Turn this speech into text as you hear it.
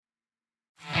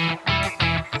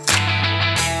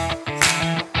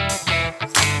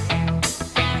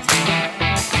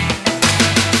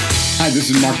This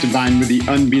is Mark Devine with the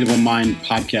Unbeatable Mind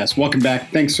podcast. Welcome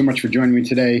back. Thanks so much for joining me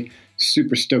today.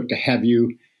 Super stoked to have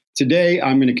you. Today,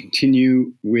 I'm going to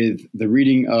continue with the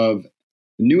reading of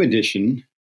the new edition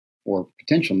or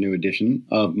potential new edition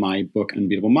of my book,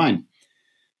 Unbeatable Mind,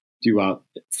 due out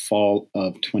fall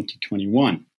of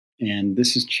 2021. And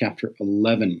this is chapter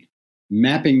 11,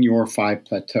 Mapping Your Five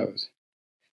Plateaus.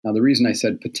 Now, the reason I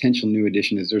said potential new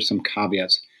edition is there's some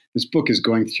caveats. This book is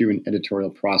going through an editorial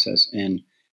process, and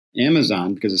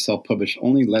Amazon, because it's self-published,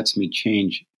 only lets me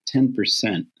change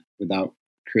 10% without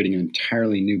creating an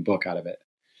entirely new book out of it.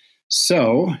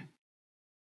 So,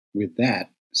 with that,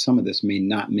 some of this may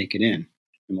not make it in,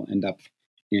 and will end up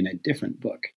in a different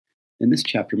book. And this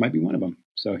chapter might be one of them.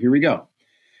 So here we go.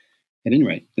 At any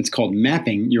rate, it's called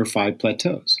Mapping Your Five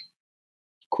Plateaus.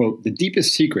 Quote, "The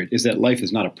deepest secret is that life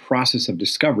is not a process of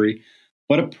discovery,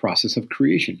 but a process of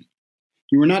creation.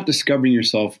 You are not discovering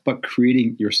yourself, but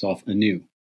creating yourself anew.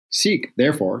 Seek,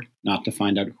 therefore, not to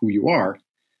find out who you are.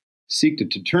 Seek to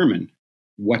determine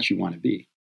what you want to be."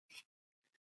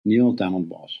 Neil Donald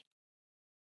Walsh.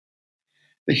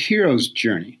 The hero's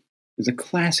journey is a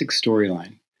classic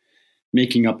storyline,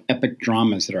 making up epic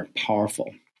dramas that are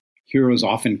powerful. Heroes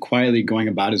often quietly going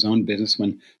about his own business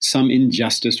when some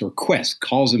injustice or quest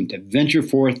calls him to venture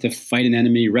forth to fight an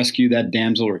enemy, rescue that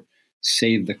damsel, or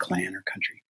save the clan or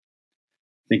country.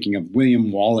 Thinking of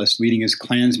William Wallace leading his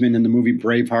clansmen in the movie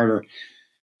Braveheart, or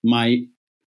my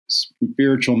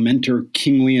spiritual mentor,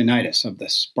 King Leonidas of the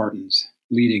Spartans,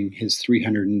 leading his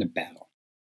 300 into battle.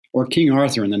 Or King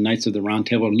Arthur in the Knights of the Round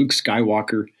Table, or Luke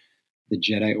Skywalker, the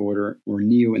Jedi Order, or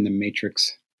Neo in the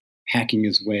Matrix, hacking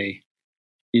his way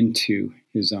into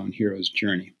his own hero's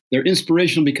journey. They're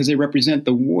inspirational because they represent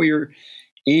the warrior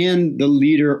and the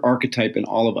leader archetype in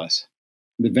all of us.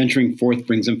 The venturing forth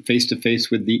brings them face to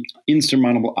face with the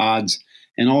insurmountable odds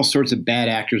and all sorts of bad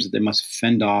actors that they must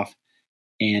fend off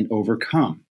and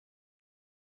overcome.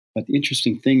 But the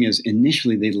interesting thing is,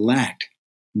 initially they lacked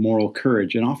moral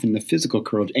courage and often the physical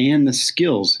courage and the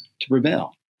skills to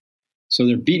prevail. So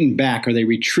they're beaten back, or they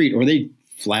retreat, or they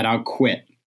flat out quit.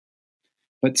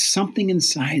 But something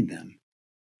inside them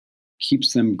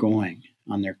keeps them going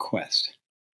on their quest.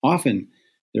 Often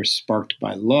they're sparked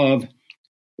by love,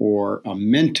 or a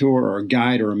mentor, or a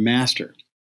guide, or a master,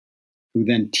 who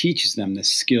then teaches them the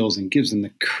skills and gives them the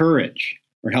courage,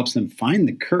 or helps them find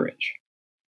the courage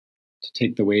to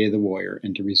take the way of the warrior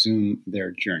and to resume their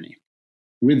journey.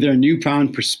 With their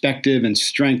newfound perspective and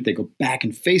strength, they go back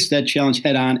and face that challenge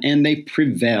head on, and they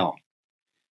prevail.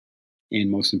 And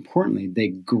most importantly, they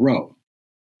grow,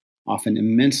 often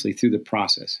immensely through the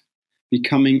process,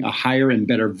 becoming a higher and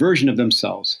better version of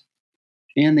themselves,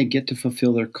 and they get to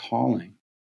fulfill their calling.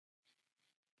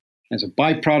 As a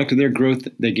byproduct of their growth,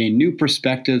 they gain new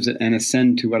perspectives and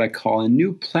ascend to what I call a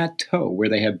new plateau, where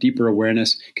they have deeper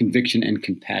awareness, conviction, and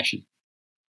compassion.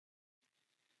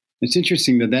 It's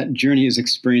interesting that journey is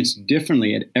experienced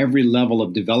differently at every level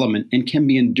of development and can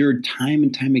be endured time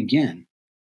and time again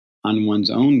on one's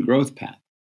own growth path.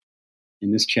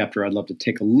 In this chapter, I'd love to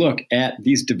take a look at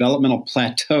these developmental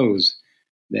plateaus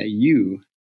that you,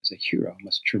 as a hero,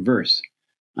 must traverse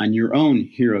on your own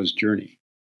hero's journey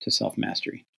to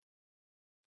self-mastery.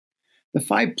 The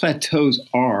five plateaus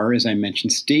are, as I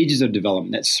mentioned, stages of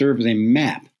development that serve as a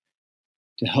map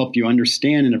to help you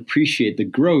understand and appreciate the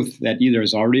growth that either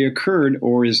has already occurred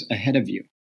or is ahead of you,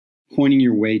 pointing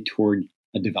your way toward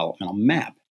a developmental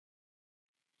map.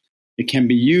 It can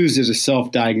be used as a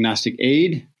self-diagnostic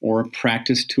aid or a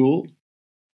practice tool,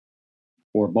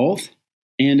 or both,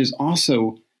 and is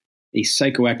also a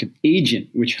psychoactive agent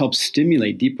which helps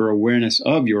stimulate deeper awareness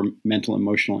of your mental,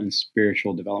 emotional, and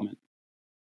spiritual development.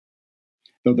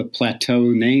 Though the plateau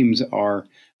names are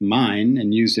mine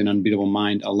and used in Unbeatable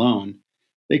Mind alone,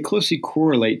 they closely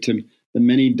correlate to the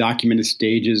many documented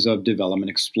stages of development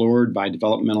explored by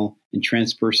developmental and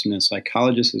transpersonal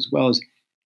psychologists, as well as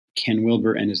Ken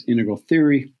Wilber and his integral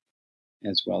theory,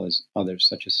 as well as others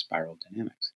such as spiral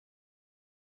dynamics.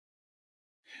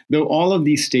 Though all of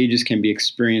these stages can be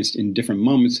experienced in different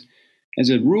moments,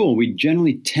 as a rule, we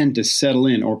generally tend to settle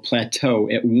in or plateau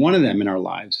at one of them in our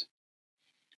lives,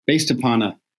 based upon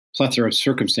a plethora of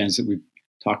circumstances that we've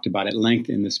talked about at length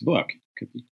in this book. It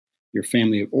could be your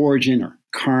family of origin, or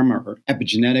karma, or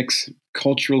epigenetics,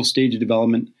 cultural stage of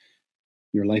development,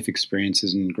 your life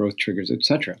experiences and growth triggers,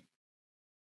 etc.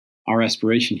 Our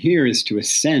aspiration here is to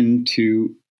ascend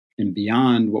to and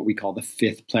beyond what we call the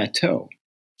fifth plateau.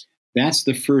 That's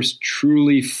the first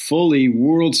truly, fully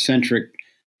world-centric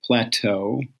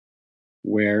plateau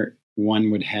where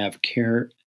one would have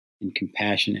care and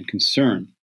compassion and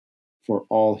concern for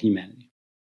all humanity.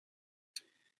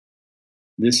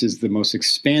 This is the most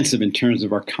expansive in terms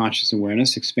of our conscious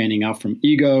awareness, expanding out from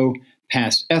ego,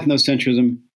 past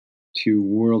ethnocentrism, to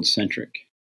world-centric.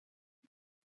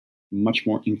 Much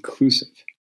more inclusive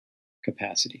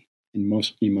capacity and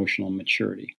most emotional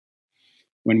maturity.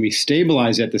 When we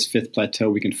stabilize at this fifth plateau,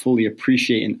 we can fully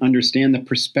appreciate and understand the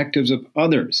perspectives of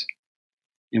others,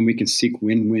 and we can seek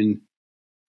win-win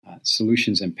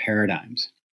solutions and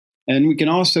paradigms. And we can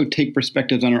also take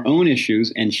perspectives on our own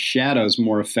issues and shadows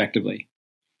more effectively,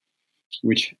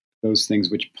 those things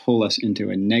which pull us into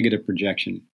a negative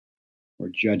projection or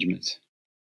judgments.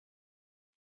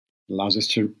 It allows us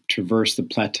to traverse the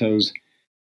plateaus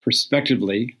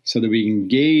prospectively so that we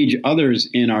engage others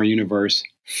in our universe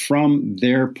from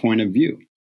their point of view.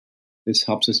 This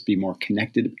helps us be more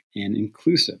connected and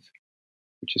inclusive,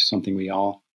 which is something we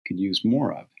all could use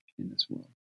more of in this world.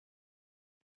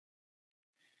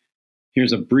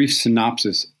 Here's a brief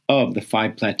synopsis of the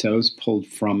 5 plateaus pulled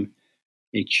from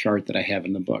a chart that I have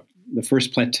in the book. The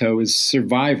first plateau is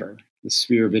survivor. The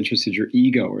sphere of interest is your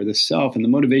ego or the self, and the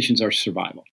motivations are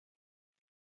survival.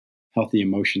 Healthy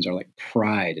emotions are like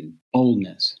pride and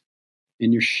boldness,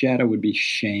 and your shadow would be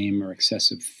shame or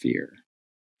excessive fear.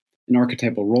 An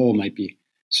archetypal role might be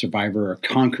survivor or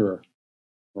conqueror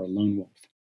or a lone wolf.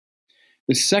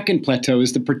 The second plateau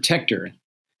is the protector,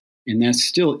 and that's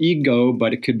still ego,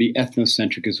 but it could be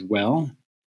ethnocentric as well.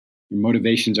 Your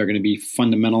motivations are going to be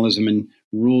fundamentalism and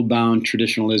rule-bound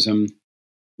traditionalism,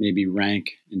 maybe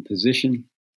rank and position,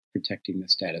 protecting the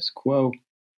status quo.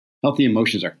 Healthy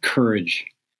emotions are courage,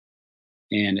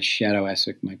 and a shadow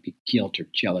aspect might be guilt or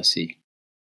jealousy,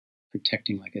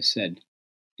 protecting, like I said,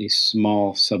 a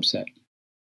small subset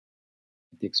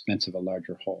at the expense of a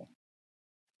larger whole.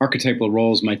 Archetypal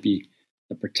roles might be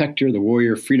the protector, the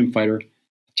warrior, freedom fighter,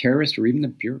 the terrorist, or even the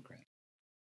bureaucrat.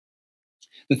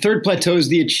 The third plateau is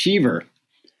the achiever.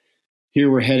 Here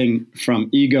we're heading from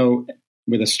ego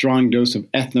with a strong dose of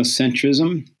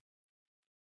ethnocentrism.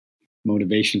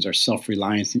 Motivations are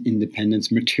self-reliance and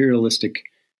independence. Materialistic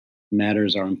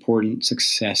matters are important.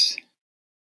 Success,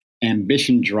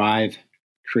 ambition, drive,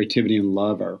 creativity, and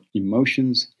love are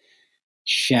emotions.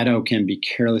 Shadow can be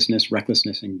carelessness,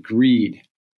 recklessness, and greed.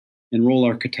 And role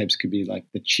archetypes could be like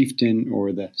the chieftain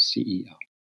or the CEO.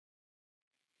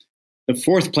 The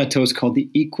fourth plateau is called the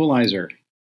Equalizer.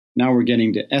 Now we're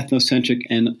getting to ethnocentric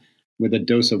and with a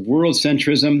dose of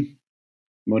world-centrism.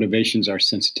 Motivations are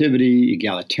sensitivity,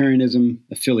 egalitarianism,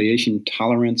 affiliation,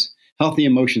 tolerance. Healthy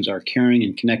emotions are caring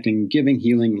and connecting, giving,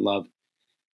 healing, love.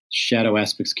 Shadow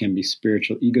aspects can be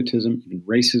spiritual egotism, even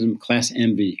racism, class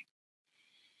envy.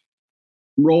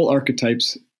 Role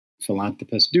archetypes,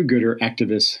 philanthropist, do-gooder,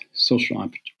 activist, social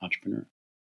entrepreneur.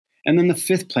 And then the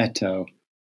fifth plateau,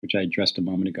 which I addressed a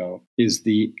moment ago, is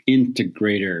the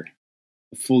Integrator,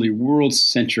 a fully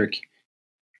world-centric,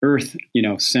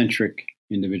 earth-centric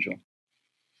individual.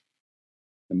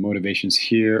 The motivations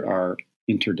here are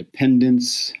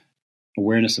interdependence,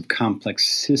 awareness of complex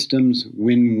systems,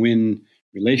 win-win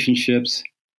relationships,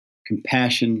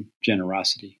 compassion,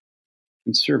 generosity,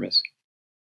 and service.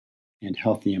 And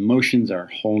healthy emotions are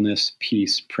wholeness,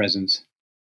 peace, presence,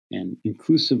 and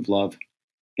inclusive love.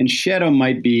 And shadow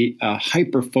might be a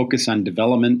hyper-focus on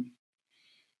development.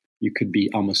 You could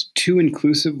be almost too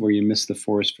inclusive, where you miss the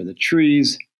forest for the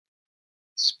trees,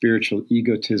 spiritual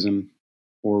egotism,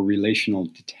 or relational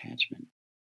detachment.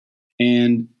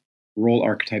 And role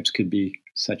archetypes could be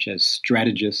such as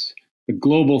strategist, the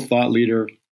global thought leader,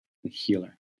 the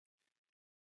healer.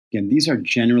 Again, these are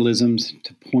generalisms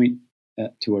to point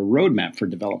to a roadmap for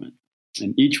development.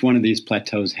 And each one of these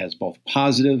plateaus has both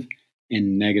positive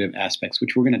and negative aspects,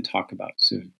 which we're going to talk about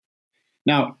soon.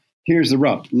 Now, here's the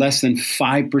rub. Less than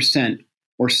 5%,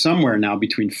 or somewhere now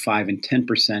between 5 and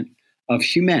 10% of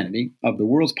humanity, of the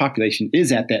world's population,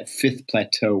 is at that fifth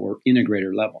plateau or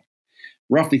integrator level.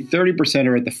 Roughly 30%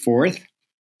 are at the fourth,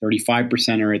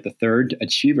 35% are at the third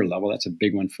achiever level. That's a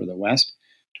big one for the West.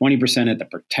 20% at the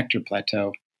protector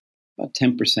plateau, about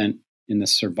 10% in the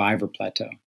survivor plateau.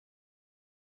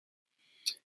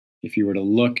 If you were to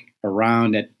look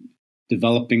around at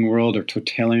developing world or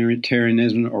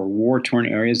totalitarianism or war-torn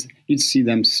areas, you'd see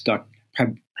them stuck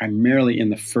primarily in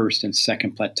the first and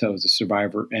second plateaus, the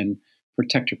survivor and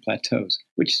protector plateaus,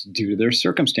 which is due to their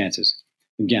circumstances.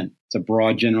 Again, it's a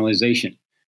broad generalization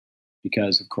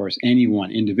because, of course, any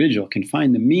one individual can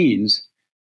find the means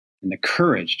and the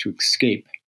courage to escape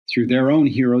through their own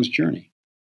hero's journey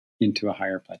into a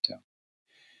higher plateau.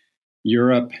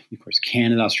 Europe, of course,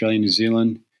 Canada, Australia, New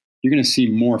Zealand, you're going to see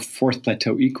more fourth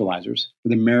plateau equalizers,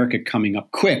 with America coming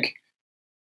up quick,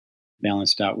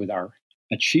 balanced out with our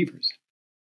achievers.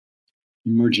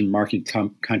 Emerging market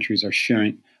countries are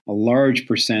sharing a large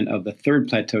percent of the third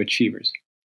plateau achievers.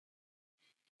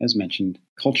 As mentioned,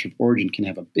 culture of origin can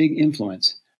have a big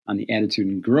influence on the attitude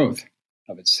and growth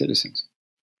of its citizens.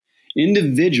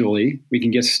 Individually, we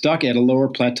can get stuck at a lower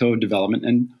plateau of development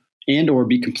and or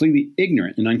be completely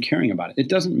ignorant and uncaring about it. It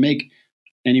doesn't make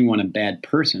anyone a bad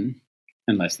person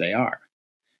unless they are.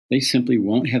 They simply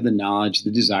won't have the knowledge,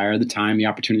 the desire, the time, the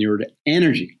opportunity, or the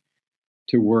energy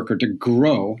to work or to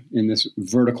grow in this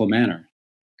vertical manner.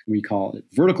 We call it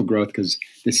vertical growth because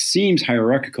this seems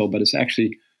hierarchical, but it's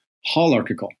actually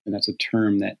holarchical. And that's a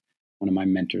term that one of my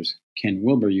mentors, Ken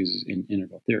Wilber, uses in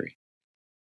integral theory.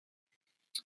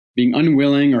 Being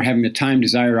unwilling or having the time,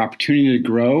 desire, or opportunity to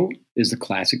grow is the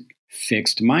classic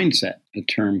fixed mindset, a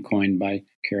term coined by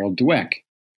Carol Dweck,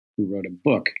 who wrote a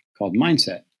book called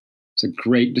Mindset. It's a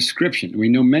great description. We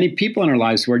know many people in our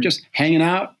lives who are just hanging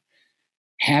out,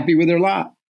 happy with their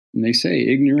lot. And they say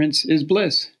ignorance is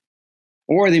bliss.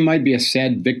 Or they might be a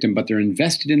sad victim, but they're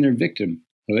invested in their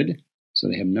victimhood, so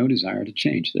they have no desire to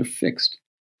change. They're fixed.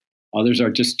 Others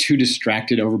are just too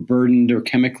distracted, overburdened, or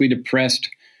chemically depressed,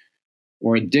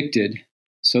 or addicted,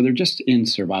 so they're just in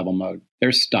survival mode.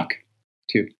 They're stuck,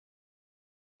 too.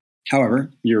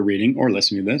 However, you're reading or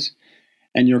listening to this,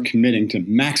 and you're committing to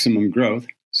maximum growth,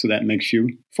 so that makes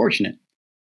you fortunate.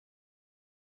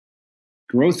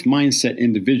 Growth mindset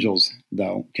individuals,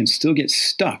 though, can still get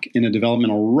stuck in a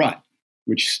developmental rut,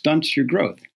 which stunts your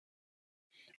growth.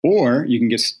 Or you can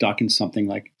get stuck in something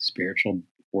like spiritual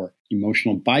or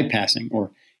emotional bypassing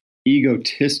or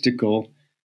egotistical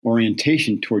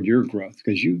orientation toward your growth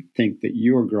because you think that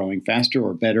you're growing faster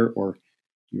or better or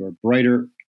you're brighter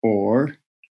or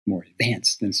more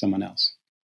advanced than someone else.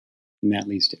 And that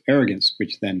leads to arrogance,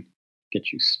 which then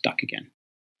gets you stuck again.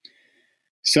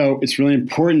 So it's really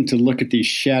important to look at these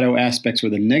shadow aspects or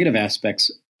the negative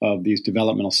aspects of these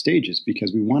developmental stages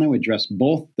because we want to address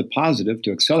both the positive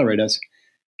to accelerate us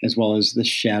as well as the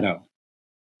shadow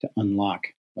to unlock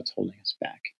what's holding us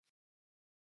back.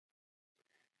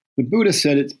 The Buddha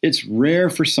said it's rare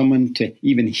for someone to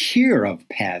even hear of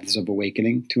paths of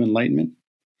awakening to enlightenment.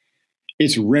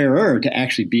 It's rarer to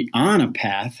actually be on a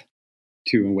path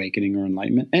to awakening or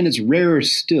enlightenment. And it's rarer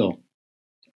still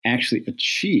to actually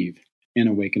achieve an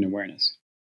awakened awareness.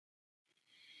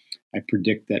 I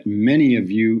predict that many of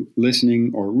you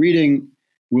listening or reading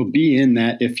will be in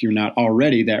that, if you're not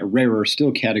already, that rarer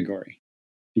still category,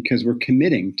 because we're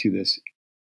committing to this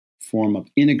form of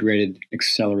integrated,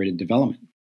 accelerated development.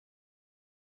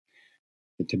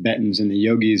 The Tibetans and the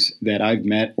yogis that I've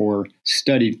met or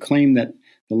studied claim that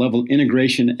the level of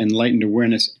integration and enlightened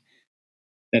awareness,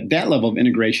 that level of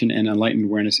integration and enlightened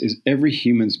awareness is every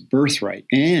human's birthright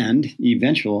and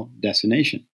eventual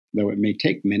destination, though it may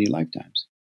take many lifetimes.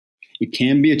 It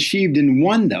can be achieved in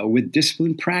one, though, with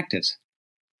disciplined practice.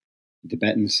 The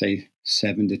Tibetans say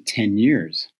 7 to 10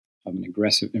 years of an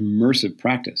aggressive, immersive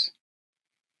practice.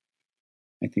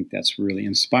 I think that's really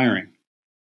inspiring.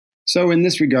 So in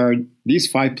this regard, these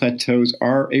 5 plateaus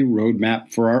are a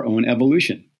roadmap for our own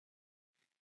evolution.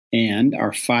 And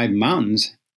our 5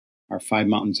 mountains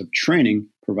of training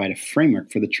provide a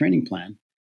framework for the training plan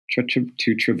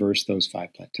to traverse those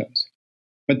 5 plateaus.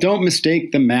 But don't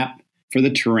mistake the map for the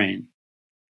terrain.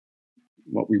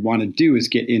 What we want to do is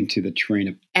get into the terrain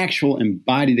of actual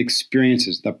embodied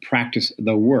experiences, the practice,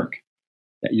 the work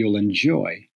that you'll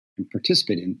enjoy and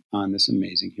participate in on this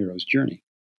amazing hero's journey.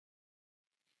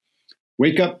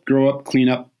 Wake up, grow up, clean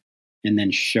up, and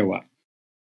then show up.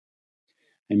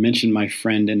 I mentioned my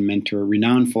friend and mentor,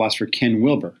 renowned philosopher Ken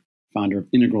Wilber, founder of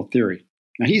integral theory.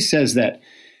 Now, he says that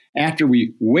after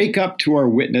we wake up to our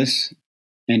witness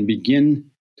and begin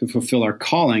to fulfill our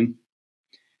calling,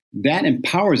 that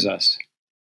empowers us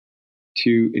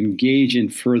to engage in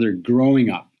further growing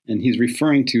up. And he's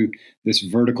referring to this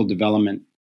vertical development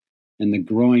and the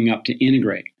growing up to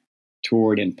integrate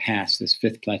toward and past this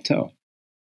 5th plateau.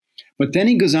 But then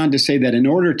he goes on to say that in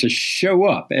order to show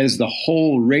up as the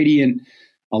whole radiant,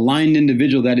 aligned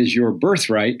individual that is your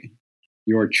birthright,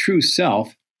 your true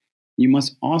self, you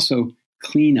must also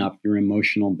clean up your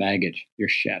emotional baggage, your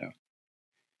shadow.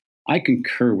 I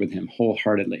concur with him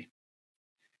wholeheartedly.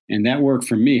 And that work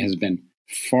for me has been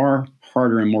far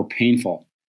harder and more painful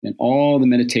than all the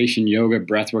meditation, yoga,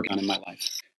 breathwork on in my life.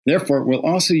 Therefore, we'll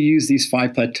also use these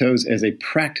 5 plateaus as a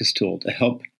practice tool to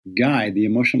help guide the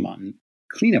emotional mountain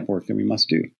cleanup work that we must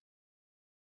do.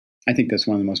 I think that's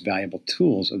one of the most valuable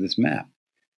tools of this map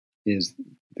is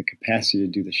the capacity to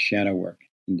do the shadow work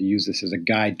and to use this as a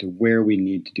guide to where we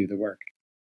need to do the work.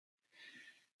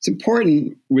 It's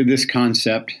important with this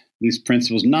concept, these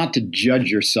principles, not to judge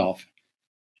yourself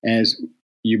as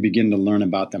you begin to learn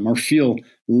about them or feel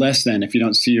less than if you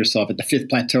don't see yourself at the 5th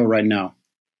plateau right now.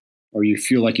 or you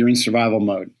feel like you're in survival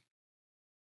mode.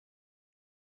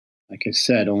 Like I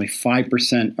said, only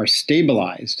 5% are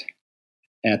stabilized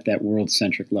at that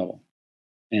world-centric level.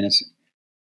 And it's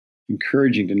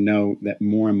encouraging to know that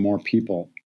more and more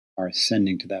people are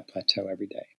ascending to that plateau every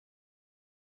day.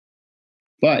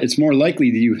 But it's more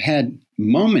likely that you've had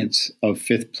moments of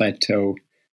fifth plateau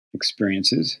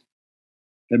experiences.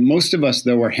 That most of us,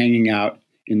 though, are hanging out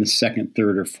in the second,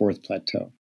 third, or fourth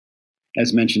plateau.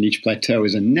 As mentioned, each plateau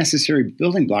is a necessary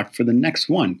building block for the next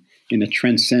one in a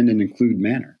transcend and include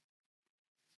manner.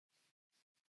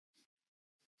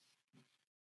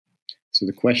 So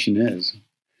the question is,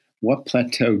 what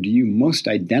plateau do you most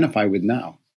identify with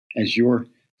now as your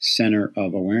center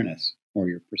of awareness or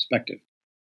your perspective?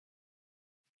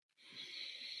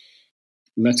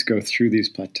 Let's go through these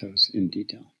plateaus in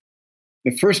detail.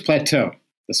 The first plateau,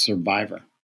 the survivor.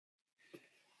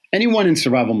 Anyone in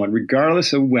survival mode,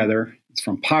 regardless of whether it's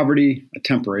from poverty, a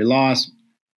temporary loss,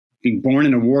 being born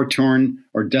in a war-torn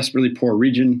or desperately poor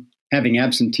region, having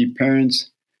absentee parents,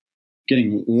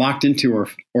 getting locked into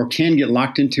or can get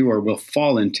locked into or will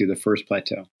fall into the first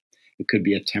plateau. It could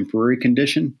be a temporary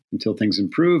condition until things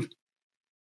improve,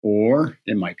 or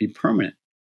it might be permanent.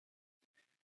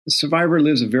 The survivor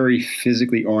lives a very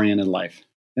physically oriented life.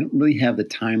 They don't really have the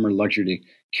time or luxury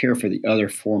to care for the other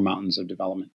four mountains of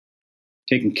development.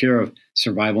 Taking care of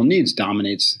survival needs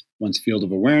dominates one's field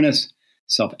of awareness.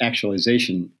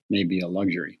 Self-actualization may be a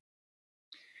luxury.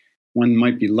 One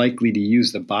might be likely to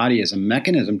use the body as a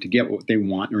mechanism to get what they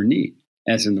want or need,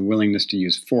 as in the willingness to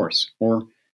use force or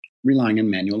relying on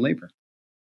manual labor.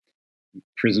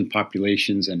 Prison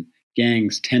populations and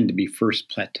gangs tend to be first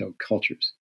plateau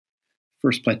cultures.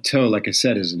 First plateau, like I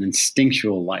said, is an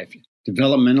instinctual life.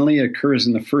 Developmentally, it occurs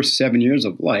in the first 7 years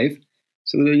of life,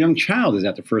 so that a young child is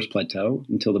at the first plateau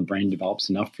until the brain develops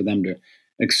enough for them to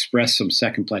express some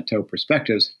second plateau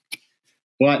perspectives.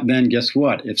 But then guess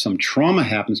what? If some trauma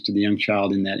happens to the young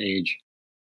child in that age,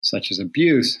 such as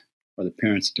abuse or the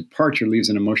parent's departure leaves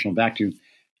an emotional vacuum,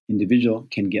 individual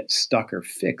can get stuck or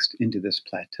fixed into this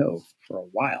plateau for a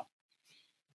while,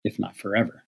 if not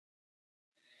forever.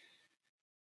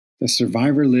 The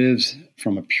survivor lives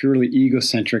from a purely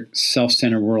egocentric,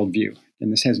 self-centered worldview,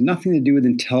 and this has nothing to do with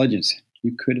intelligence.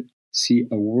 You could see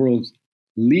a world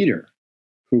leader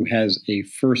who has a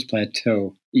first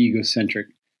plateau, egocentric,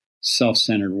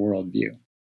 self-centered worldview.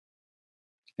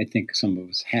 I think some of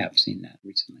us have seen that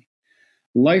recently.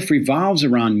 Life revolves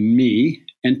around me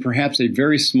and perhaps a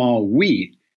very small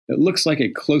we that looks like a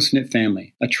close-knit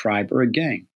family, a tribe, or a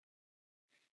gang.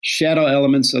 Shadow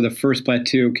elements of the first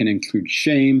plateau can include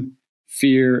shame,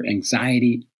 fear,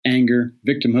 anxiety, anger,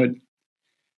 victimhood,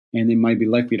 and they might be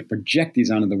likely to project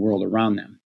these onto the world around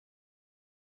them.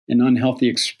 An unhealthy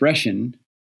expression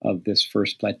of this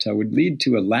first plateau would lead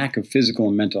to a lack of physical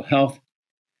and mental health,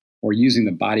 or using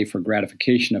the body for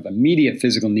gratification of immediate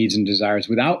physical needs and desires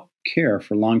without care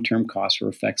for long-term costs or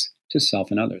effects to self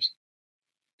and others.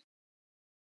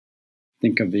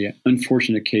 Think of the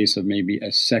unfortunate case of maybe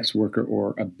a sex worker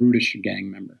or a brutish gang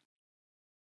member.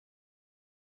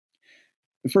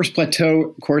 The first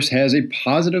plateau, of course, has a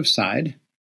positive side.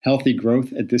 Healthy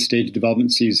growth at this stage of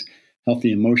development sees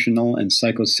healthy emotional and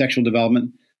psychosexual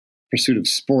development, pursuit of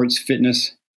sports,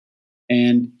 fitness,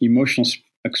 and emotional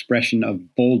expression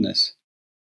of boldness,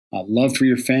 love for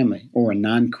your family, or a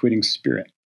non-quitting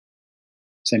spirit.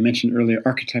 As I mentioned earlier,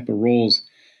 archetypal roles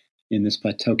in this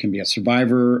plateau can be a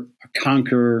survivor, a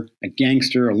conqueror, a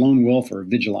gangster, a lone wolf, or a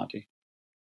vigilante,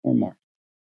 or more.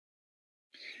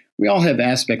 We all have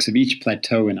aspects of each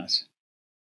plateau in us.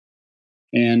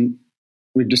 And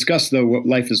we've discussed, though, what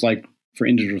life is like for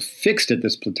individuals fixed at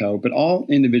this plateau, but all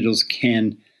individuals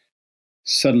can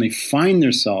suddenly find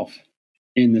themselves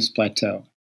in this plateau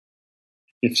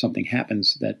if something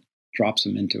happens that drops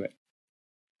them into it.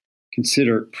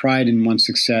 Consider pride in one's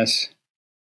success,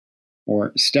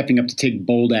 or stepping up to take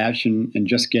bold action and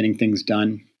just getting things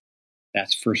done.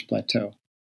 That's first plateau.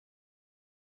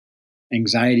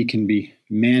 Anxiety can be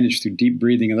managed through deep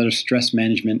breathing and other stress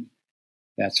management.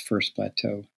 That's first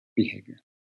plateau behavior.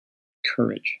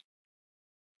 Courage.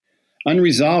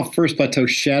 Unresolved first plateau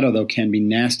shadow, though, can be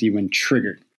nasty when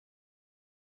triggered.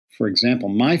 For example,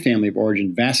 my family of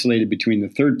origin vacillated between the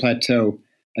third plateau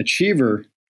achiever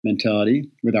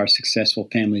mentality with our successful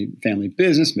family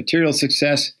business, material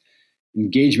success,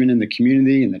 engagement in the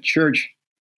community and the church.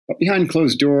 But behind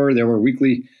closed door, there were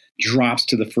weekly drops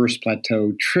to the first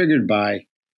plateau triggered by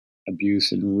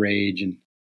abuse and rage and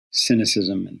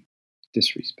cynicism and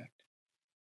disrespect.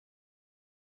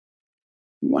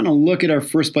 We want to look at our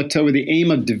first plateau with the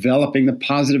aim of developing the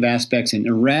positive aspects and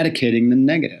eradicating the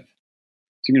negative.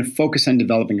 So you're going to focus on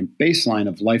developing a baseline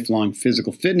of lifelong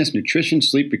physical fitness, nutrition,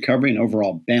 sleep, recovery, and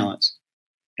overall balance.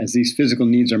 As these physical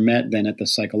needs are met, then at the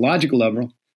psychological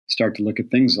level, start to look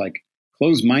at things like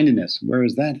closed-mindedness. Where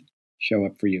does that show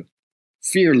up for you?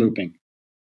 Fear looping,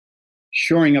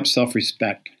 shoring up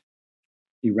self-respect,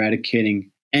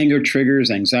 eradicating anger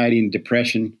triggers, anxiety and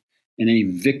depression, and any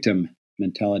victim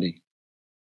mentality.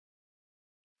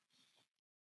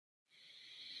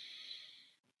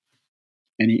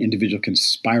 Any individual can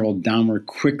spiral downward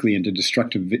quickly into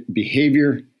destructive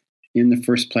behavior in the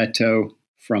first plateau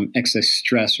from excess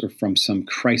stress or from some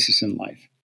crisis in life.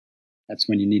 That's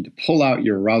when you need to pull out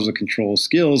your arousal control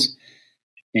skills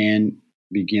and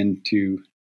begin to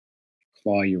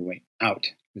claw your way out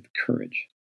with courage.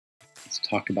 Let's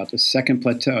talk about the second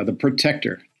plateau, the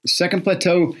protector. The second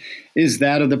plateau is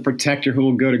that of the protector who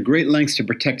will go to great lengths to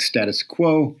protect status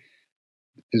quo,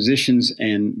 positions,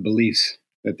 and beliefs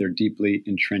that they're deeply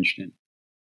entrenched in.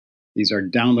 These are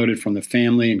downloaded from the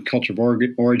family and culture of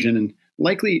origin and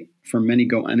likely for many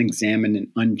go unexamined and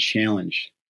unchallenged.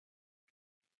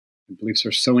 The beliefs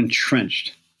are so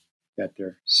entrenched that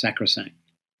they're sacrosanct.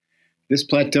 This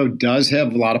plateau does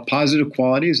have a lot of positive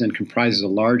qualities and comprises a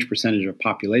large percentage of the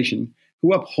population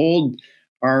who uphold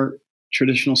our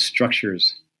traditional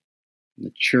structures,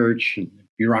 the church and the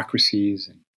bureaucracies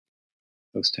and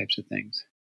those types of things.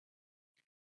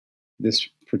 This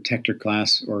protector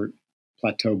class or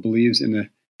plateau believes in the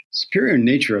superior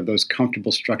nature of those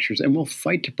comfortable structures and will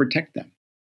fight to protect them.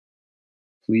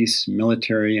 Police,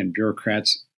 military, and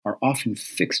bureaucrats are often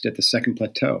fixed at the second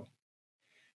plateau,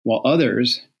 while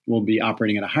others will be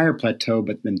operating at a higher plateau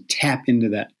but then tap into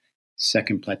that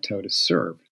second plateau to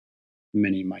serve.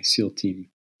 Many of my SEAL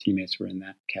teammates were in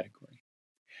that category.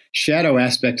 Shadow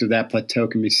aspects of that plateau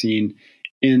can be seen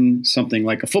in something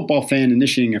like a football fan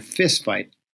initiating a fist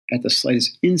fight at the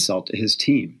slightest insult to his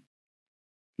team.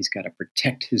 He's got to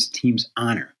protect his team's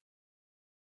honor.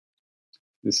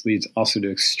 This leads also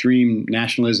to extreme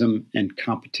nationalism and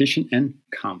competition and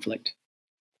conflict.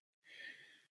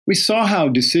 We saw how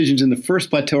decisions in the first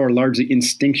plateau are largely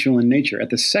instinctual in nature.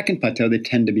 At the second plateau, they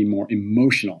tend to be more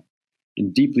emotional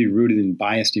and deeply rooted in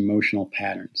biased emotional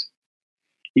patterns.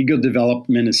 Ego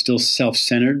development is still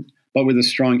self-centered, but with a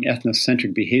strong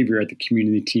ethnocentric behavior at the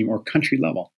community, team, or country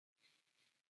level.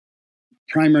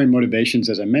 Primary motivations,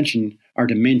 as I mentioned, are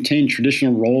to maintain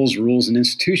traditional roles, rules, and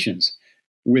institutions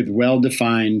with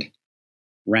well-defined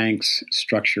ranks,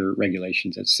 structure,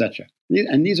 regulations, etc.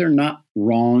 And these are not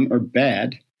wrong or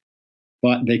bad,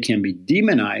 but they can be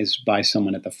demonized by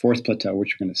someone at the fourth plateau,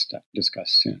 which we're going to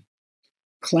discuss soon.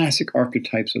 Classic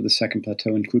archetypes of the second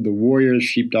plateau include the warrior,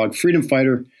 sheepdog, freedom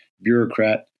fighter,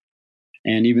 bureaucrat,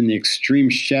 and even the extreme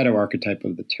shadow archetype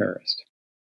of the terrorist.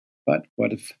 But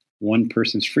what if one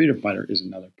person's freedom fighter is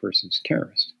another person's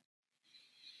terrorist?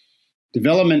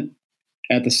 Development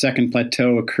at the second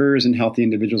plateau occurs in healthy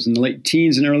individuals in the late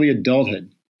teens and early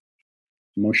adulthood.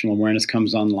 Emotional awareness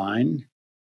comes online,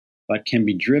 but can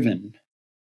be driven,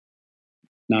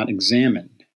 not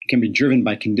examined. It can be driven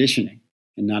by conditioning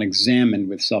and not examined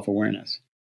with self-awareness.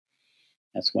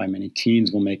 That's why many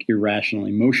teens will make irrational,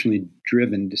 emotionally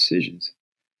driven decisions.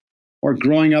 Or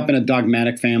growing up in a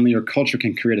dogmatic family or culture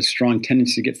can create a strong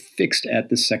tendency to get fixed at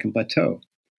the second plateau,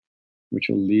 which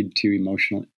will lead to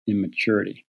emotional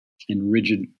immaturity and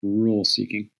rigid rule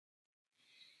seeking.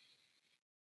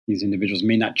 These individuals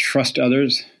may not trust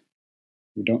others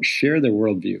who don't share their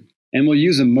worldview and will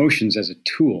use emotions as a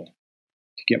tool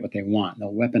to get what they want.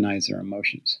 They'll weaponize their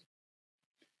emotions.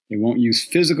 They won't use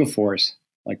physical force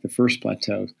like the first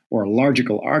plateau or a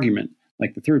logical argument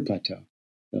like the third plateau.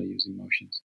 They'll use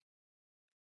emotions.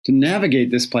 To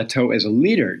navigate this plateau as a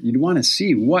leader, you'd want to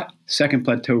see what second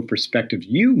plateau perspectives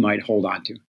you might hold on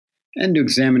to and to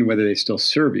examine whether they still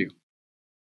serve you.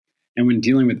 And when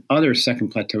dealing with other second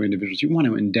plateau individuals, you want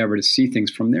to endeavor to see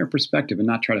things from their perspective and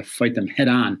not try to fight them head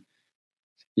on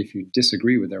if you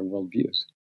disagree with their worldviews.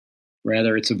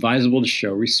 Rather, it's advisable to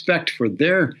show respect for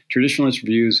their traditionalist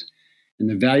views and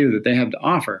the value that they have to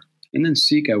offer, and then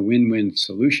seek a win-win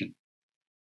solution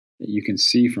that you can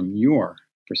see from your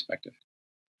perspective.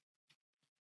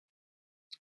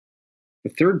 The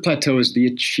third plateau is the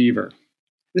achiever.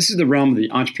 This is the realm of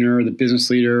the entrepreneur, the business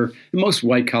leader, and most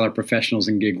white-collar professionals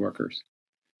and gig workers.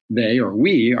 They, or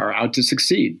we, are out to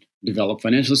succeed, develop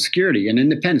financial security and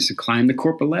independence to climb the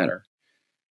corporate ladder,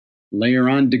 layer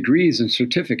on degrees and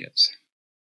certificates.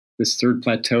 This third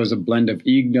plateau is a blend of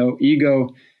ego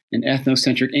and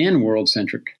ethnocentric and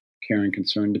world-centric care and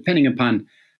concern, depending upon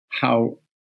how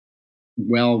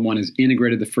well one has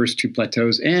integrated the first two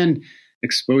plateaus and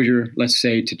exposure, let's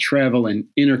say, to travel and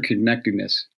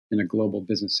interconnectedness in a global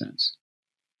business sense.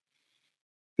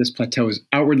 This plateau is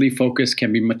outwardly focused,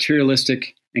 can be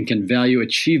materialistic, and can value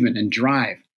achievement and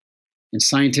drive and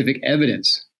scientific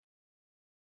evidence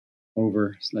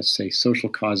over, let's say, social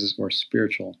causes or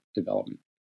spiritual development.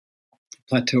 The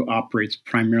plateau operates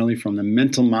primarily from the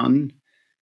mental mountain,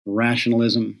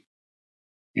 rationalism,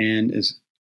 and is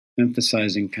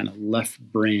emphasizing kind of left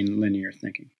brain linear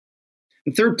thinking.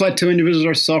 The third plateau individuals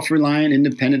are self-reliant,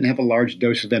 independent, and have a large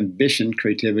dose of ambition,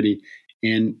 creativity,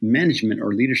 and management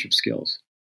or leadership skills.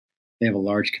 They have a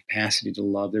large capacity to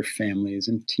love their families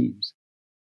and teams.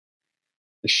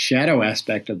 The shadow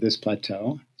aspect of this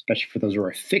plateau, especially for those who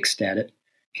are fixed at it,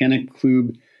 can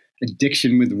include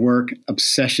addiction with work,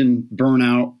 obsession,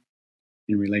 burnout,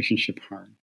 and relationship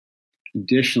harm.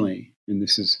 Additionally, and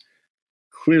this is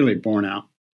clearly borne out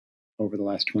over the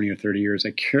last 20 or 30 years,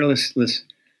 a carelessness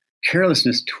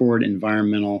toward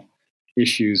environmental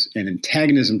issues and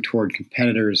antagonism toward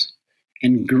competitors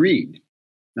and greed.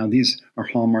 Now, these are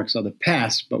hallmarks of the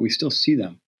past, but we still see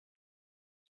them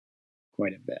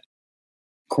quite a bit.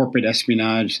 Corporate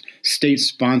espionage,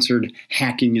 state-sponsored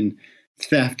hacking and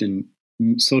theft and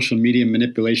social media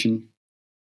manipulation.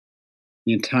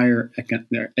 The entire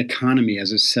economy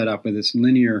as it's set up with its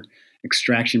linear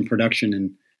extraction, production,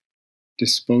 and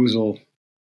disposal,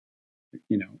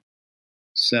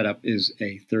 setup is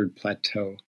a third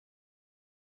plateau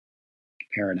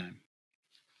paradigm.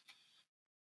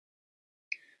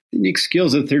 The unique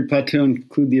skills of the third plateau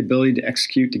include the ability to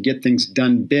execute, to get things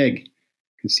done big,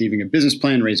 conceiving a business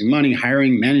plan, raising money,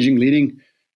 hiring, managing, leading,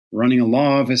 running a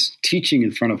law office, teaching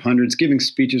in front of hundreds, giving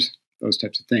speeches, those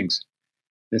types of things.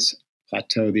 This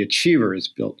plateau, the achiever, has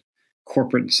built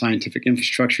corporate and scientific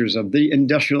infrastructures of the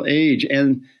industrial age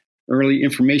and early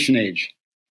information age.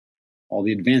 All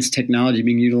the advanced technology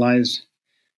being utilized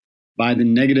by the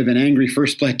negative and angry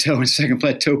first plateau and second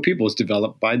plateau people is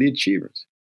developed by the achievers.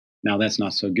 Now, that's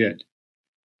not so good,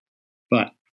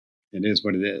 but it is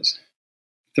what it is.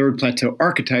 Third plateau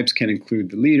archetypes can include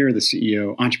the leader, the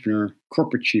CEO, entrepreneur,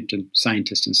 corporate chieftain,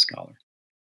 scientist, and scholar.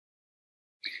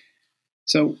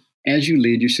 So, as you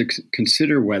lead, you should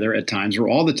consider whether at times or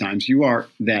all the times you are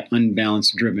that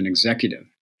unbalanced, driven executive,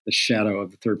 the shadow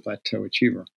of the third plateau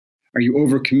achiever. Are you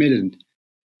overcommitted?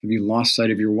 Have you lost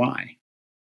sight of your why?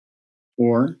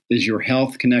 Or is your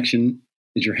health, your connection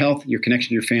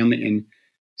to your family, and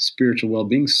spiritual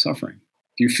well-being suffering?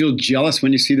 Do you feel jealous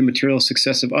when you see the material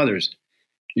success of others?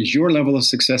 Is your level of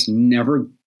success never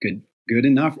good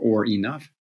enough or enough?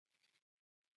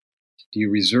 Do you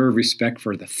reserve respect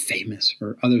for the famous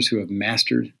or others who have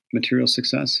mastered material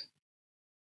success?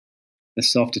 The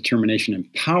self-determination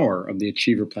and power of the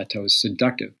achiever plateau is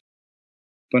seductive,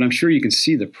 but I'm sure you can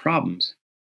see the problems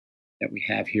that we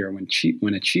have here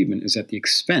when achievement is at the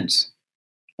expense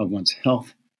of one's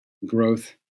health,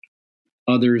 growth,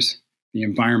 others, the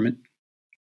environment,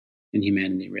 and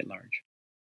humanity writ large.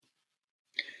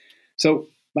 So,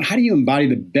 but how do you embody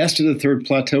the best of the third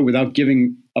plateau without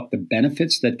giving up the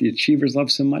benefits that the achievers love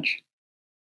so much?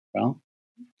 Well,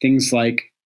 things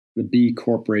like the B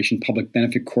Corporation, public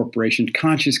benefit corporation,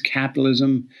 conscious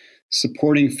capitalism,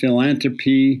 supporting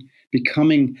philanthropy,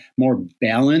 becoming more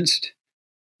balanced,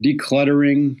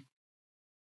 decluttering,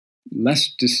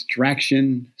 less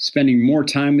distraction, spending more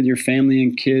time with your family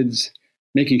and kids,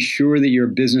 making sure that your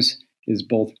business is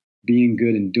both being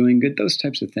good and doing good, those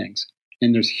types of things.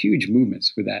 And there's huge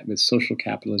movements with that, with social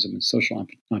capitalism and social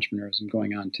entrepreneurism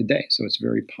going on today. So it's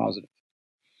very positive.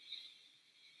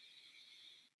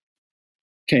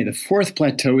 Okay, the fourth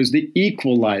plateau is the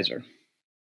equalizer.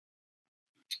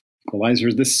 Equalizer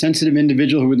is the sensitive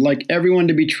individual who would like everyone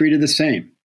to be treated the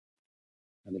same.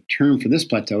 Now, the term for this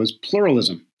plateau is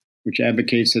pluralism, which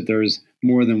advocates that there is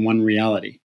more than one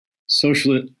reality.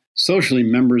 Socially,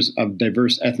 members of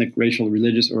diverse ethnic, racial,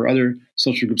 religious, or other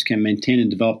social groups can maintain and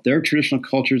develop their traditional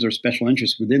cultures or special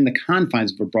interests within the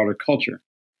confines of a broader culture.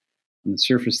 On the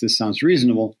surface, this sounds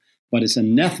reasonable, but it's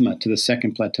anathema to the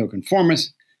second plateau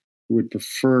conformists who would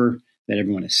prefer that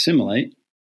everyone assimilate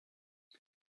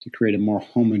to create a more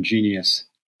homogeneous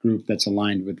group that's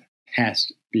aligned with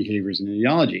past behaviors and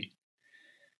ideology.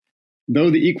 Though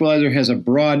the equalizer has a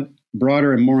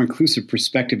broader and more inclusive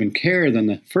perspective and care than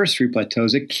the first three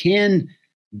plateaus, it can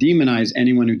demonize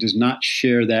anyone who does not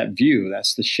share that view.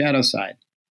 That's the shadow side.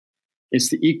 It's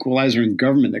the equalizer in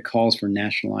government that calls for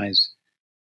nationalized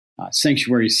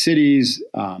sanctuary cities,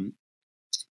 and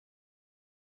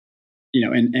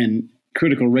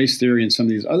critical race theory and some of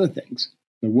these other things,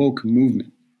 the woke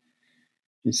movement.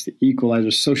 It's the equalizer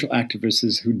social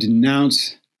activists who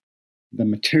denounce the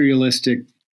materialistic,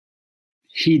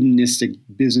 hedonistic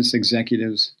business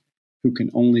executives who can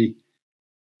only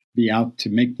be out to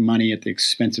make money at the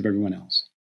expense of everyone else.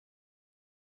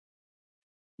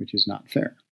 which is not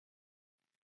fair.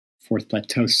 Fourth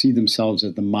Plateau see themselves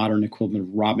as the modern equivalent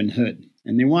of Robin Hood,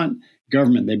 and they want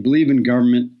government. They believe in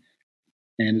government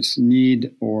and its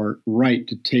need or right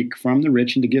to take from the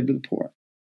rich and to give to the poor.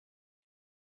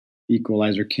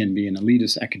 Equalizer can be an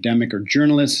elitist academic or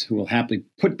journalist who will happily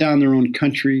put down their own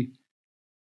country,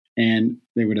 and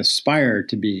they would aspire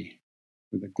to be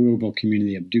with a global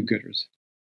community of do-gooders,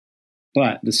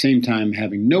 but at the same time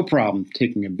having no problem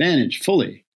taking advantage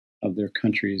fully of their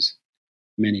country's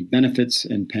many benefits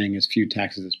and paying as few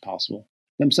taxes as possible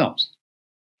themselves.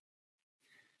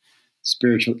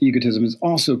 Spiritual egotism is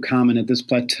also common at this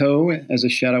plateau as a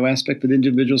shadow aspect, with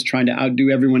individuals trying to outdo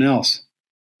everyone else.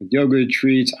 With yoga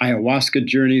retreats, ayahuasca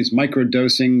journeys,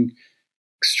 microdosing,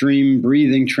 extreme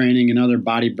breathing training, and other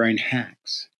body-brain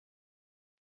hacks.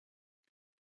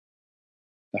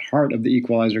 The heart of the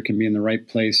equalizer can be in the right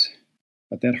place,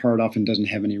 but that heart often doesn't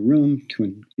have any room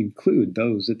to include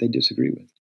those that they disagree with.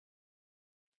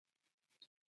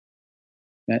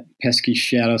 That pesky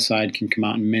shadow side can come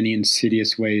out in many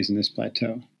insidious ways in this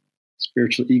plateau.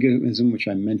 Spiritual egoism, which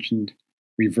I mentioned,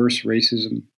 reverse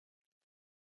racism,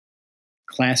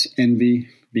 class envy,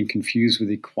 being confused with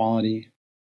equality.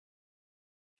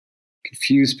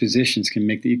 Confused positions can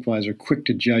make the equalizer quick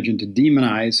to judge and to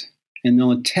demonize, and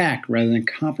they'll attack rather than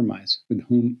compromise with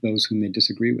those whom they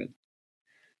disagree with.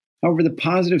 However, the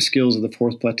positive skills of the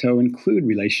fourth plateau include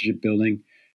relationship building,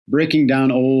 breaking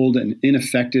down old and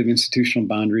ineffective institutional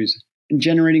boundaries, and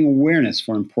generating awareness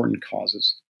for important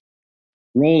causes.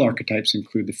 Role archetypes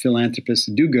include the philanthropist,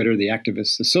 the do-gooder, the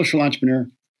activist, the social entrepreneur,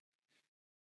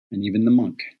 and even the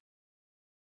monk.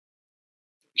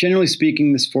 Generally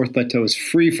speaking, this fourth plateau is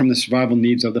free from the survival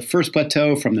needs of the first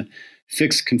plateau, from the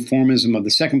fixed conformism of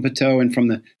the second plateau, and from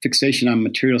the fixation on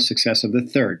material success of the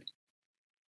third.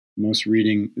 Most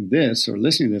reading this or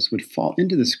listening to this would fall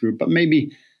into this group, but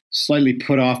maybe slightly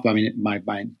put off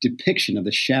by depiction of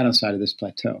the shadow side of this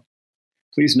plateau.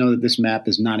 Please know that this map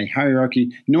is not a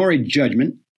hierarchy nor a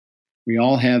judgment. We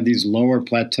all have these lower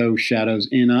plateau shadows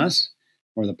in us,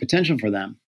 or the potential for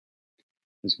them,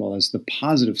 as well as the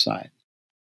positive side.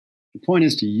 The point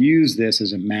is to use this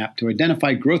as a map to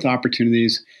identify growth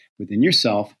opportunities within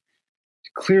yourself,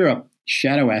 to clear up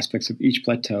shadow aspects of each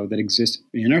plateau that exist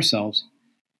in ourselves,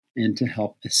 and to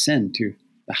help ascend to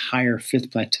the higher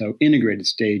fifth plateau integrated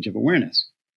stage of awareness,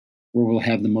 where we'll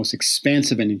have the most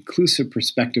expansive and inclusive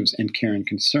perspectives and care and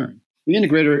concern. The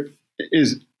integrator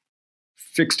is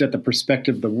fixed at the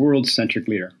perspective of the world-centric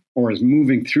leader, or is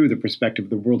moving through the perspective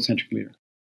of the world-centric leader.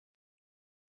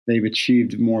 They've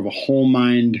achieved more of a whole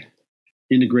mind,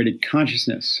 integrated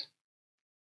consciousness.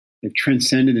 They've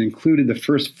transcended and included the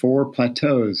first four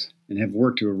plateaus and have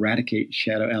worked to eradicate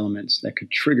shadow elements that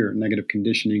could trigger negative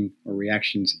conditioning or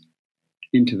reactions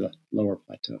into the lower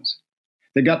plateaus.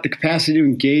 They've got the capacity to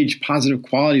engage positive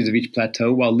qualities of each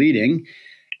plateau while leading,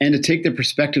 and to take the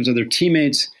perspectives of their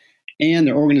teammates and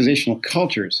their organizational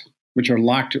cultures, which are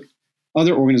locked,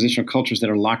 other organizational cultures that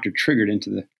are locked or triggered into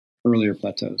the earlier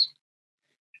plateaus.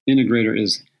 Integrator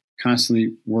is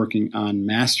constantly working on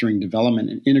mastering development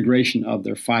and integration of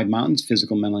their five mountains: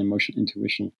 physical, mental, emotional,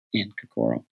 intuition, and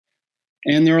corporeal.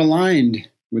 And they're aligned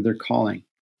with their calling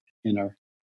and are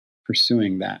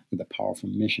pursuing that with a powerful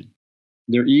mission.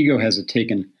 Their ego has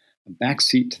taken a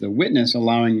backseat to the witness,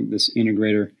 allowing this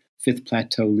integrator, fifth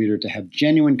plateau leader, to have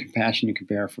genuine compassion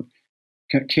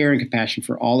and care and compassion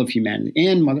for all of humanity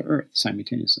and Mother Earth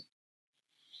simultaneously.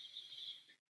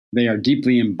 They are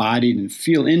deeply embodied and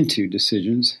feel into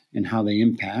decisions and how they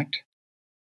impact,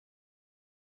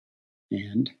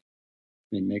 and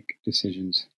they make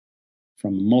decisions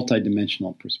from a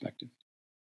multidimensional perspective.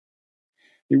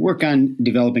 They work on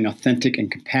developing authentic and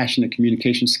compassionate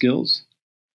communication skills,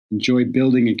 enjoy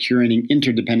building and curating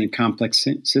interdependent complex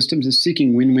systems, and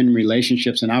seeking win-win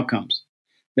relationships and outcomes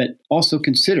that also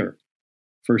consider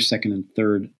first, second, and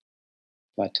third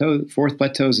plateau, fourth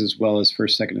plateaus, as well as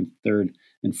first, second, and third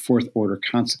and fourth order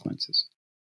consequences.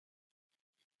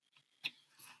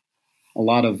 A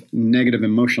lot of negative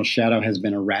emotional shadow has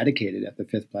been eradicated at the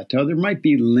fifth plateau. There might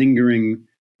be lingering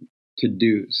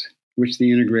to-dos, which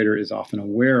the integrator is often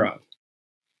aware of.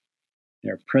 They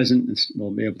are present and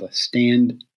will be able to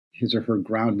stand his or her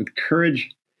ground with courage,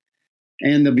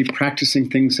 and they'll be practicing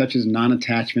things such as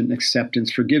non-attachment,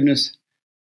 acceptance, forgiveness,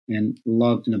 and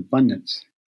love in abundance.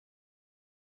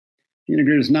 The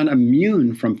integrator is not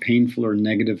immune from painful or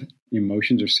negative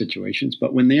emotions or situations,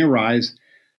 but when they arise,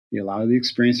 they allow the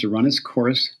experience to run its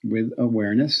course with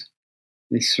awareness.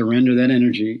 They surrender that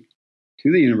energy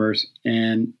to the universe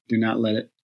and do not let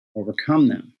it overcome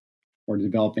them or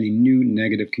develop any new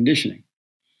negative conditioning.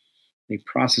 They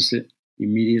process it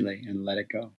immediately and let it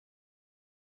go.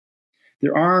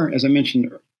 There are, as I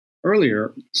mentioned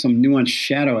earlier, some nuanced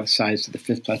shadow sides to the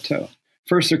fifth plateau.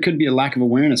 First, there could be a lack of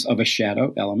awareness of a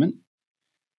shadow element,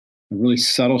 a really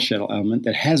subtle shadow element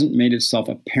that hasn't made itself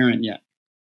apparent yet.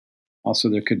 Also,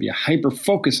 there could be a hyper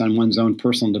focus on one's own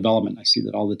personal development. I see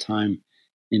that all the time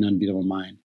in Unbeatable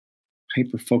Mind.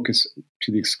 Hyper focus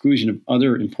to the exclusion of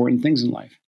other important things in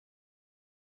life.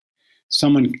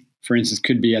 Someone, for instance,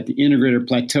 could be at the Integrator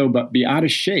plateau but be out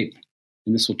of shape,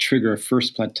 and this will trigger a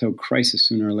first plateau crisis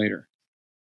sooner or later.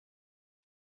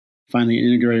 Finally, an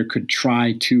integrator could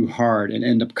try too hard and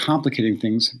end up complicating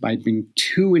things by being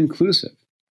too inclusive,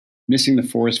 missing the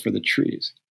forest for the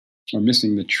trees, or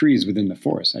missing the trees within the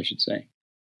forest, I should say.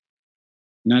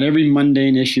 Not every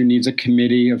mundane issue needs a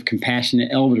committee of compassionate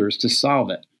elders to solve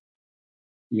it.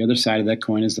 The other side of that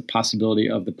coin is the possibility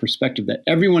of the perspective that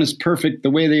everyone is perfect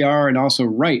the way they are and also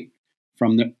right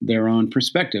from their own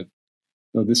perspective.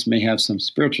 Though this may have some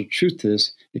spiritual truth to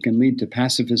this, it can lead to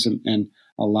pacifism and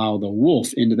allow the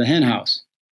wolf into the henhouse.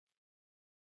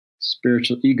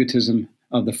 Spiritual egotism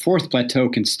of the fourth plateau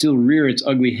can still rear its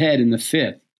ugly head in the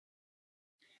fifth,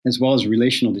 as well as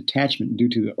relational detachment due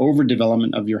to the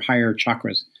overdevelopment of your higher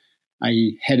chakras,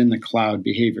 i.e. head in the cloud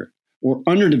behavior, or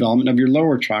underdevelopment of your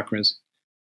lower chakras,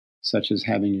 such as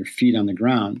having your feet on the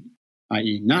ground,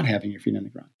 i.e. not having your feet on the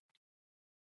ground.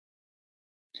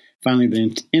 Finally, the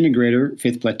integrator,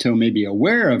 fifth plateau, may be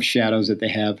aware of shadows that they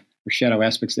have, or shadow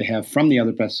aspects they have from the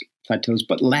other plateaus,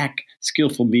 but lack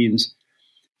skillful means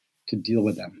to deal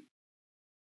with them.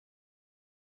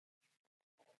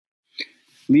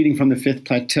 Leading from the fifth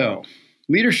plateau.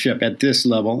 Leadership at this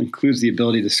level includes the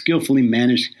ability to skillfully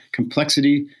manage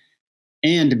complexity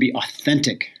and to be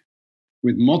authentic,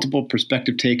 with multiple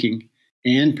perspective taking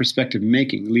and perspective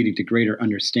making, leading to greater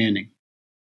understanding.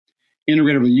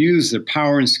 Integrator will use their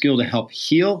power and skill to help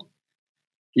heal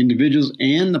individuals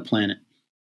and the planet.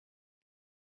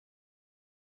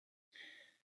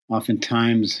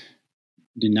 Oftentimes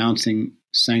denouncing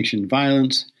sanctioned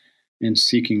violence and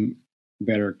seeking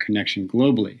better connection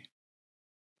globally.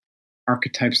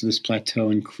 Archetypes of this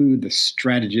plateau include the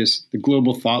strategist, the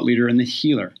global thought leader, and the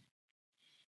healer.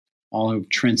 All have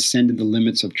transcended the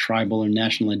limits of tribal or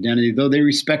national identity, though they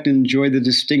respect and enjoy the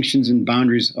distinctions and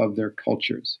boundaries of their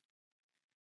cultures.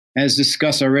 As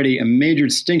discussed already, a major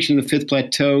distinction of the fifth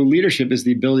plateau leadership is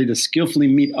the ability to skillfully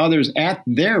meet others at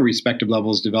their respective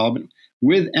levels of development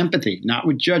with empathy, not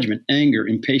with judgment, anger,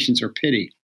 impatience, or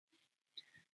pity.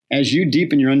 As you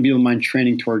deepen your Unbeatable Mind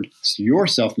training toward your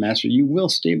self-mastery, you will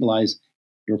stabilize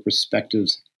your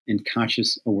perspectives and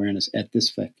conscious awareness at this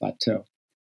fifth plateau.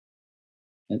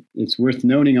 It's worth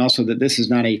noting also that this is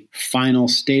not a final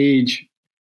stage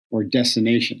or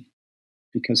destination,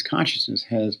 because consciousness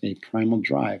has a primal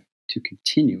drive to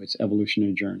continue its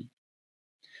evolutionary journey.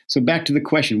 So back to the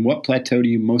question, what plateau do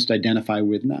you most identify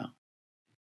with now?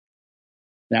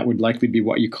 That would likely be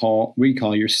what we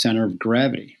call your center of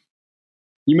gravity.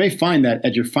 You may find that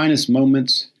at your finest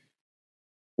moments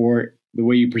or the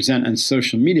way you present on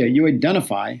social media, you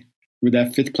identify with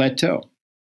that fifth plateau.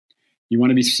 You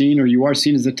want to be seen, or you are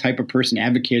seen as the type of person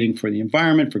advocating for the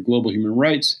environment, for global human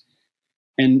rights,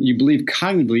 and you believe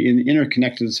cognitively in the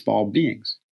interconnectedness of all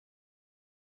beings.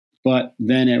 But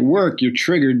then at work, you're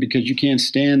triggered because you can't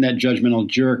stand that judgmental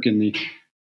jerk in the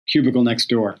cubicle next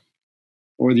door,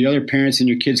 or the other parents in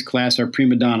your kids' class are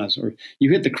prima donnas, or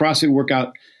you hit the CrossFit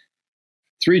workout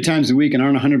 3 times a week and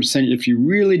aren't 100%. If you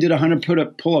really did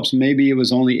 100 pull-ups, maybe it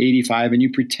was only 85 and you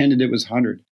pretended it was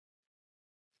 100.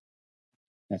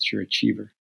 That's your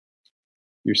achiever.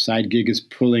 Your side gig is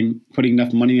putting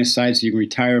enough money aside so you can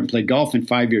retire and play golf in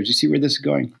 5 years. You see where this is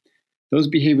going? Those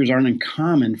behaviors aren't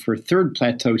uncommon for third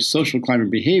plateau social climber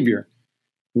behavior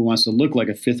who wants to look like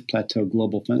a fifth plateau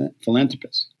global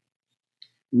philanthropist.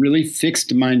 Really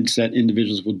fixed mindset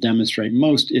individuals will demonstrate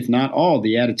most, if not all,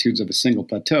 the attitudes of a single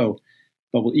plateau,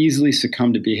 but will easily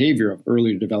succumb to behavior of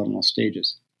earlier developmental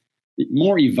stages. The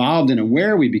more evolved and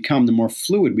aware we become, the more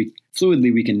fluidly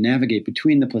we can navigate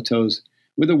between the plateaus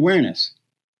with awareness,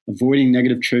 avoiding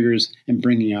negative triggers and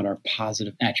bringing out our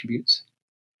positive attributes.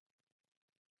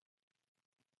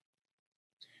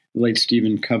 The late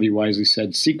Stephen Covey wisely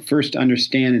said, "Seek first to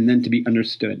understand and then to be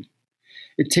understood."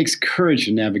 It takes courage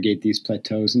to navigate these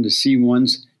plateaus and to see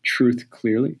one's truth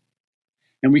clearly.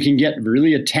 And we can get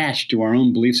really attached to our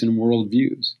own beliefs and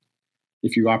worldviews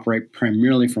if you operate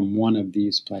primarily from one of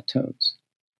these plateaus.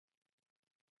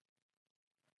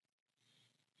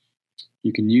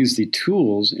 You can use the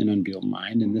tools in Unbeatable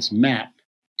Mind in this map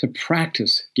to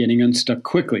practice getting unstuck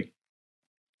quickly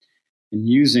and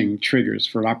using triggers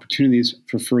for opportunities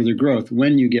for further growth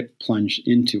when you get plunged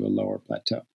into a lower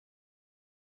plateau.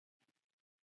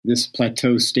 This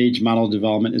plateau stage model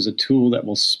development is a tool that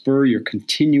will spur your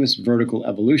continuous vertical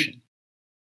evolution.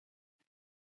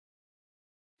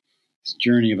 This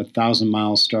journey of 1,000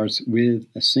 miles starts with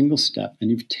a single step, and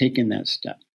you've taken that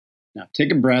step. Now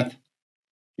take a breath,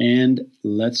 and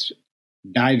let's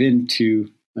dive into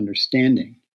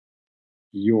understanding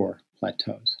your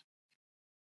plateaus.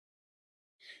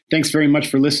 Thanks very much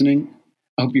for listening.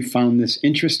 I hope you found this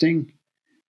interesting,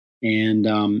 and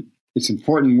it's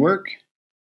important work,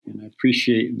 and I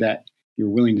appreciate that you're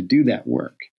willing to do that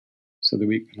work so that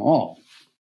we can all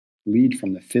lead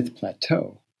from the Fifth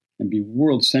Plateau and be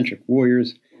world-centric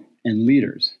warriors and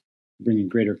leaders, bringing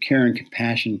greater care and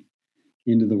compassion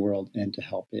into the world and to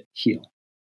help it heal.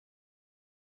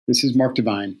 This is Mark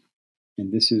Devine,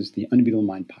 and this is the Unbeatable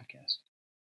Mind Podcast.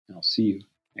 And I'll see you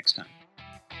next time.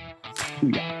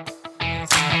 Booyah.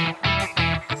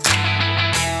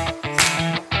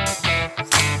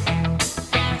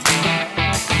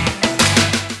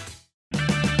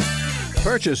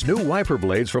 Purchase new wiper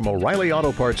blades from O'Reilly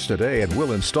Auto Parts today and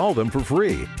we'll install them for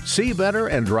free. See better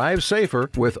and drive safer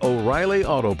with O'Reilly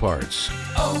Auto Parts.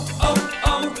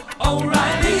 O'Reilly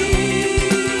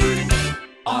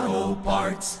Auto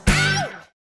Parts.